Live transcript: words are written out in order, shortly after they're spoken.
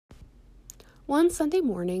One Sunday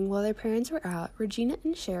morning, while their parents were out, Regina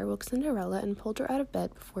and Cher woke Cinderella and pulled her out of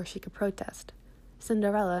bed before she could protest.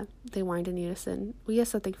 "Cinderella," they whined in unison, "we have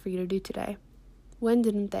something for you to do today." When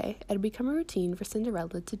didn't they? It had become a routine for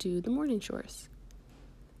Cinderella to do the morning chores.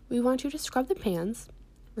 "We want you to scrub the pans,"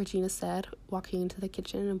 Regina said, walking into the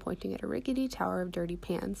kitchen and pointing at a rickety tower of dirty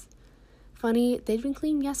pans. Funny, they'd been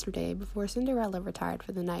cleaned yesterday before Cinderella retired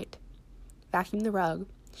for the night. "Vacuum the rug,"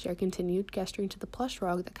 Cher continued, gesturing to the plush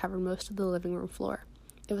rug that covered most of the living room floor.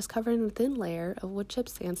 It was covered in a thin layer of wood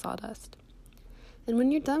chips and sawdust. "And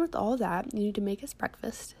when you're done with all that, you need to make us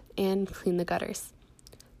breakfast and clean the gutters."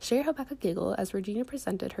 Cher held back a giggle as Regina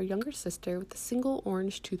presented her younger sister with a single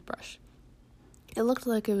orange toothbrush. It looked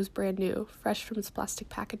like it was brand new, fresh from its plastic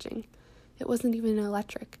packaging. It wasn't even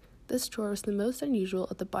electric. This chore was the most unusual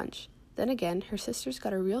of the bunch. Then again, her sisters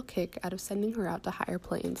got a real kick out of sending her out to higher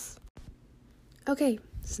planes. "Okay,"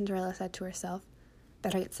 Cinderella said to herself.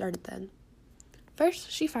 "Better get started then."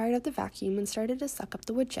 First, she fired up the vacuum and started to suck up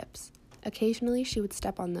the wood chips. Occasionally, she would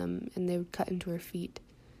step on them, and they would cut into her feet.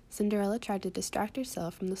 Cinderella tried to distract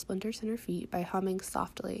herself from the splinters in her feet by humming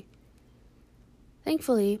softly.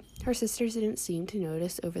 Thankfully, her sisters didn't seem to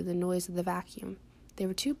notice over the noise of the vacuum. They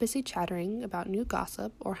were too busy chattering about new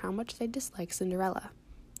gossip or how much they disliked Cinderella.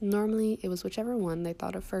 Normally, it was whichever one they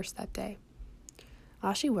thought of first that day.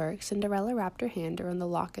 While she worked, Cinderella wrapped her hand around the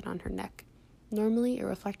locket on her neck. Normally, it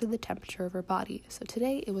reflected the temperature of her body, so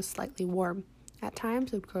today it was slightly warm. At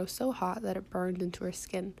times, it would grow so hot that it burned into her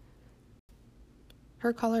skin.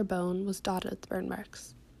 Her collarbone was dotted with burn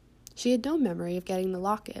marks. She had no memory of getting the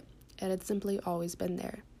locket. It had simply always been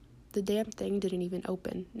there. The damn thing didn't even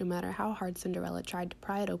open, no matter how hard Cinderella tried to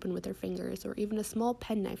pry it open with her fingers or even a small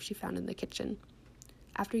penknife she found in the kitchen.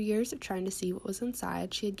 After years of trying to see what was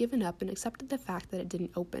inside, she had given up and accepted the fact that it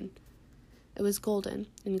didn't open. It was golden,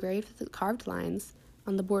 engraved with carved lines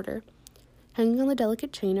on the border, hanging on the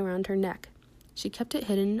delicate chain around her neck. She kept it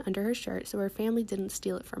hidden under her shirt so her family didn't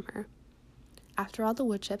steal it from her. After all the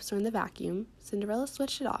wood chips were in the vacuum, Cinderella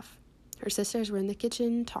switched it off. Her sisters were in the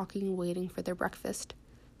kitchen, talking and waiting for their breakfast.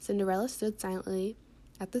 Cinderella stood silently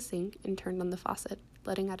at the sink and turned on the faucet,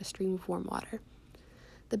 letting out a stream of warm water.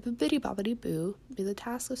 The bibbidi-bobbidi-boo made the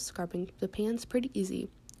task of scrubbing the pans pretty easy,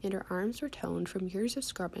 and her arms were toned from years of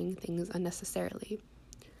scrubbing things unnecessarily.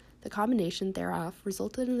 The combination thereof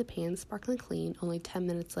resulted in the pans sparkling clean only 10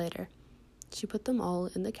 minutes later. She put them all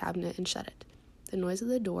in the cabinet and shut it. The noise of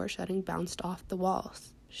the door shutting bounced off the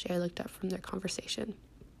walls. Cher looked up from their conversation.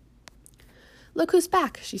 "Look who's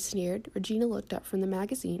back," she sneered. Regina looked up from the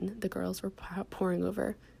magazine the girls were poring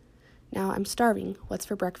over. "Now I'm starving. What's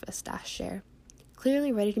for breakfast?" asked Cher,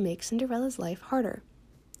 clearly ready to make Cinderella's life harder.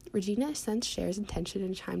 Regina sensed Cher's intention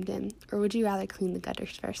and chimed in. "Or would you rather clean the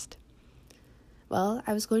gutters first?" "Well,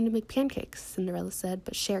 I was going to make pancakes," Cinderella said,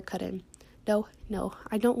 but Cher cut in. No,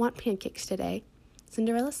 I don't want pancakes today."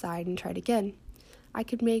 Cinderella sighed and tried again. "I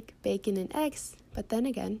could make bacon and eggs, but then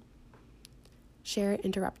again..." Cher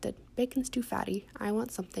interrupted. "Bacon's too fatty. I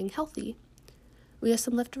want something healthy." "We have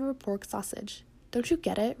some leftover pork sausage." "Don't you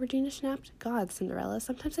get it?" Regina snapped. "God, Cinderella,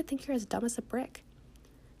 sometimes I think you're as dumb as a brick."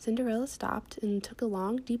 Cinderella stopped and took a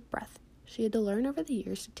long, deep breath. She had to learn over the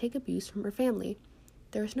years to take abuse from her family.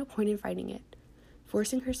 There was no point in fighting it,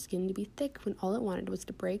 forcing her skin to be thick when all it wanted was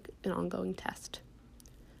to break an ongoing test.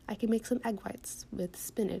 "I can make some egg whites with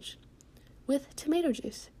spinach." "With tomato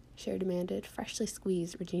juice," Cher demanded. "Freshly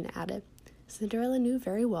squeezed," Regina added. Cinderella knew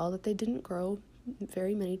very well that they didn't grow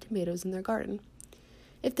very many tomatoes in their garden.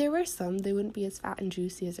 If there were some, they wouldn't be as fat and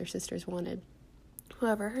juicy as her sisters wanted.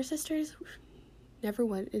 However, her sisters never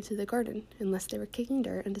went into the garden unless they were kicking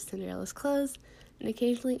dirt into Cinderella's clothes and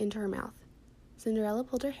occasionally into her mouth. Cinderella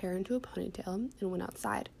pulled her hair into a ponytail and went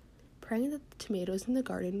outside, praying that the tomatoes in the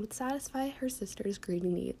garden would satisfy her sisters'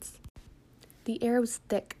 greedy needs. The air was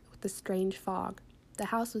thick with a strange fog. The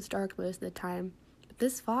house was dark most of the time, but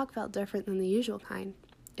this fog felt different than the usual kind.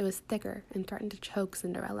 It was thicker and threatened to choke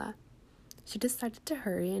Cinderella. She decided to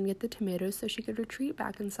hurry and get the tomatoes so she could retreat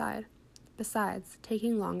back inside. Besides,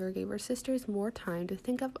 taking longer gave her sisters more time to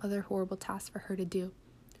think of other horrible tasks for her to do.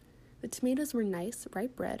 The tomatoes were nice,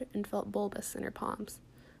 ripe red, and felt bulbous in her palms.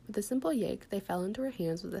 With a simple yank, they fell into her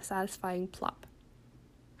hands with a satisfying plop.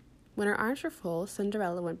 When her arms were full,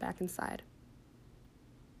 Cinderella went back inside.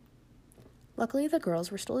 Luckily, the girls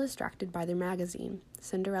were still distracted by their magazine.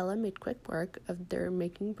 Cinderella made quick work of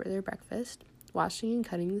making their breakfast, washing and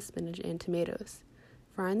cutting the spinach and tomatoes,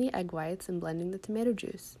 frying the egg whites and blending the tomato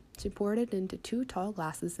juice. She poured it into 2 tall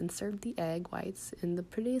glasses and served the egg whites in the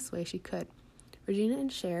prettiest way she could. Regina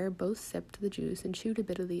and Cher both sipped the juice and chewed a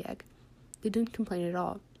bit of the egg. They didn't complain at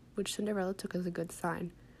all, which Cinderella took as a good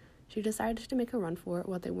sign. She decided to make a run for it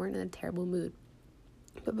while they weren't in a terrible mood.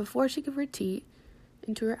 But before she could retreat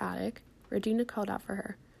into her attic, Regina called out for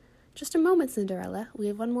her. "Just a moment, Cinderella. We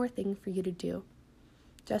have one more thing for you to do."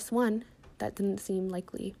 Just one. That didn't seem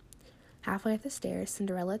likely. Halfway up the stairs,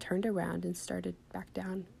 Cinderella turned around and started back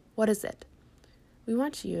down. "What is it?" "We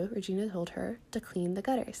want you," Regina told her, "to clean the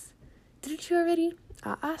gutters." "Didn't you already?"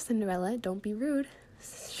 Cinderella, don't be rude,"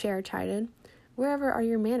 Cher chided. "Wherever are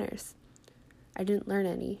your manners?" "I didn't learn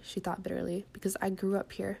any," she thought bitterly, "because I grew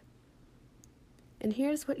up here." "And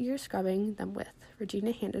here's what you're scrubbing them with."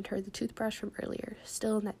 Regina handed her the toothbrush from earlier,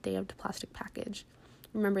 still in that damned plastic package.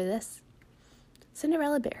 "Remember this?"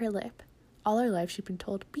 Cinderella bit her lip. All her life she'd been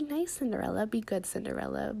told, "Be nice, Cinderella, be good,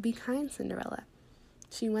 Cinderella, be kind, Cinderella."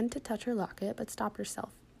 She went to touch her locket, but stopped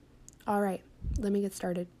herself. "All right, let me get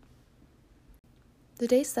started." The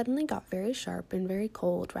day suddenly got very sharp and very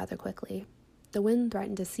cold rather quickly. The wind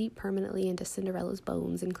threatened to seep permanently into Cinderella's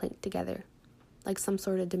bones and clank together, like some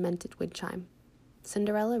sort of demented wind chime.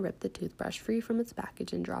 Cinderella ripped the toothbrush free from its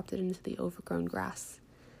package and dropped it into the overgrown grass.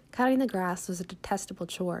 Cutting the grass was a detestable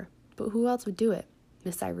chore, but who else would do it?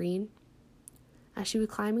 Miss Irene? As she was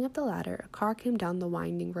climbing up the ladder, a car came down the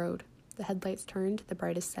winding road. The headlights turned to the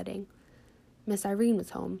brightest setting. Miss Irene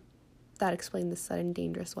was home. That explained the sudden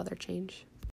dangerous weather change.